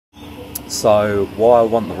So why I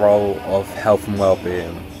want the role of health and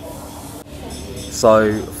well-being.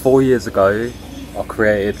 So 4 years ago I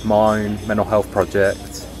created my own mental health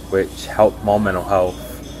project which helped my mental health,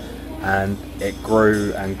 and it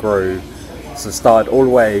grew and grew. So I started all the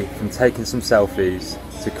way from taking some selfies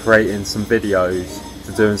to creating some videos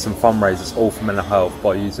to doing some fundraisers, all for mental health,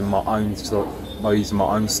 by using my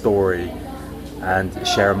own story and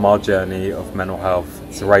sharing my journey of mental health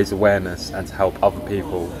to raise awareness and to help other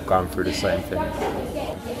people going through the same thing.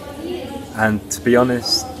 And to be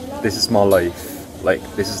honest, this is my life. Like,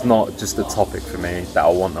 this is not just a topic for me that I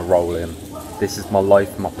want to roll in. This is my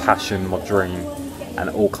life, my passion, my dream, and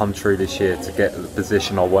it all come true this year to get the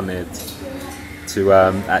position I wanted, to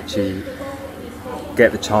actually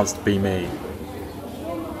get the chance to be me.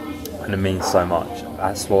 And it means so much.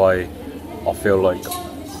 That's why I feel like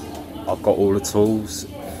I've got all the tools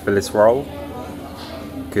for this role,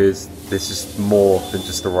 because this is more than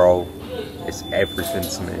just a role, it's everything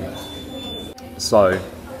to me. So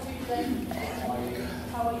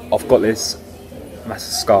I've got this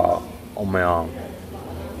massive scar on my arm,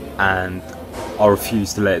 and I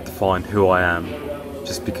refuse to let it define who I am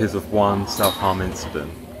just because of one self-harm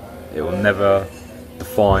incident. It will never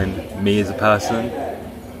define me as a person.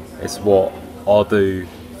 It's what I do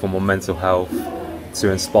for my mental health, to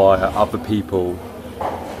inspire other people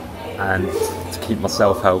and to keep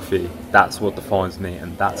myself healthy. That's what defines me,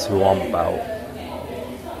 and that's who I'm about.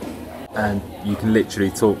 And you can literally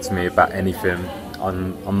talk to me about anything.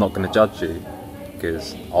 I'm not going to judge you,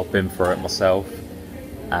 because I've been through it myself,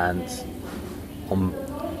 and I'm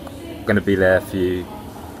going to be there for you,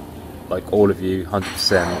 like all of you,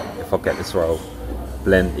 100% if I get this role.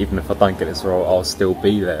 But then even if I don't get this role, I'll still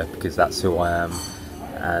be there because that's who I am,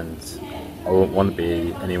 and I won't want to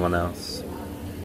be anyone else.